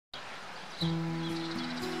Yesterday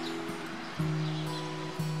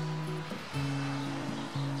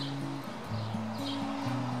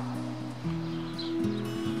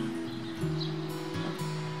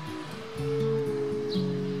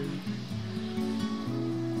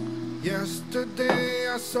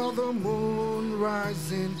I saw the moon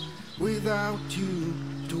rising without you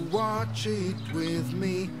to watch it with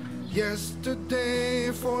me.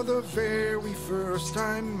 Yesterday for the very first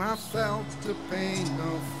time I felt the pain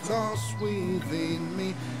of loss within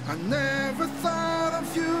me. I never thought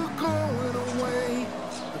of you going away.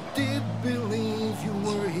 I did believe you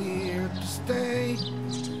were here to stay.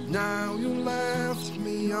 Now you left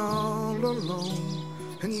me all alone,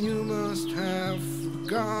 and you must have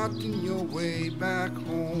forgotten your way back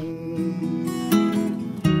home.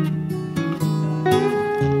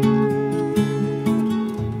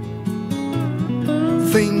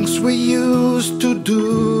 Things we used to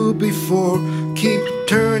do before keep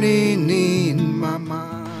turning in my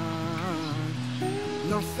mind.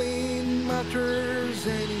 Nothing matters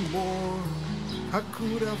anymore. How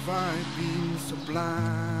could have I been so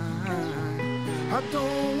blind? I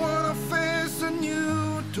don't wanna face a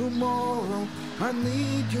new tomorrow. I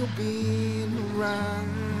need you being around.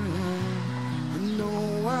 I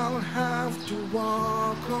know I'll have to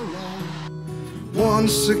walk alone.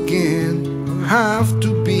 Once again, I'll have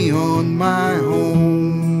to be on my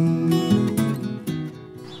own.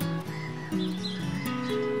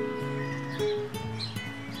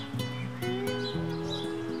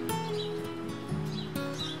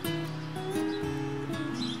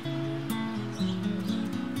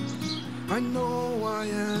 I know I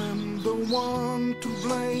am the one to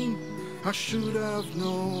blame. I should have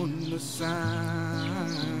known the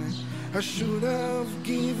sign. I should have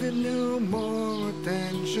given you more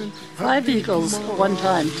attention. 5 eagles for one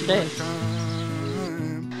time today.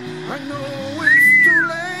 I know it's too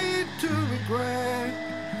late to regret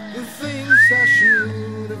the things I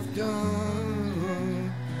should have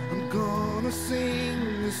done. I'm gonna sing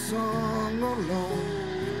this song alone.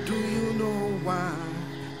 Do you know why?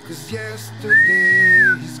 'Cause yesterday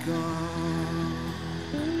is gone.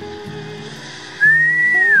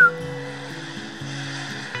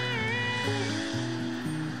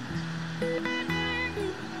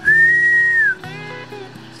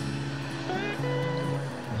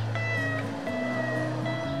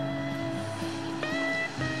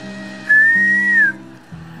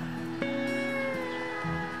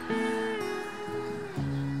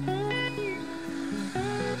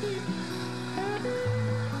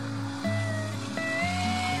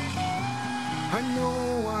 I know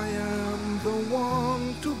I am the one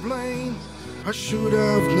to blame. I should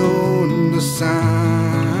have known the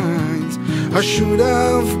signs. I should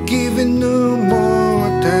have given you more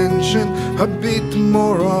attention, a bit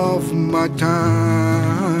more of my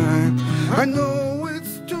time. I know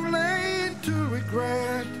it's too late to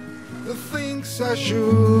regret the things I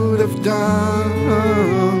should have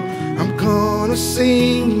done. I'm gonna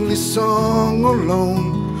sing this song alone.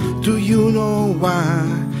 Do you know why?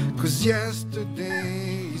 'Cause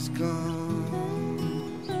yesterday is gone.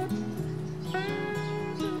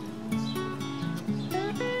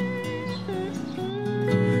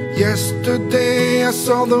 Yesterday I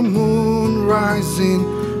saw the moon rising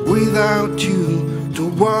without you to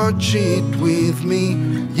watch it with me.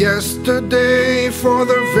 Yesterday for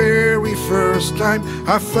the very first time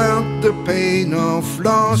I felt the pain of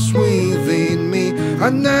loss within me. I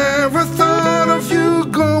never thought of you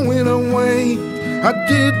going away. I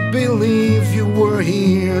did believe you were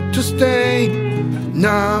here to stay.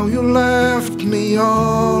 Now you left me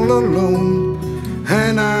all alone,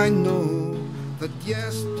 and I know that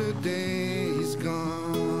yesterday is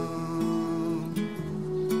gone.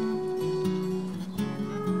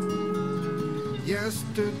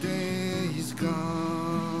 Yesterday is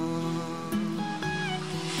gone.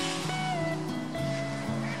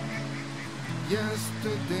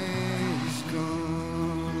 Yesterday is gone.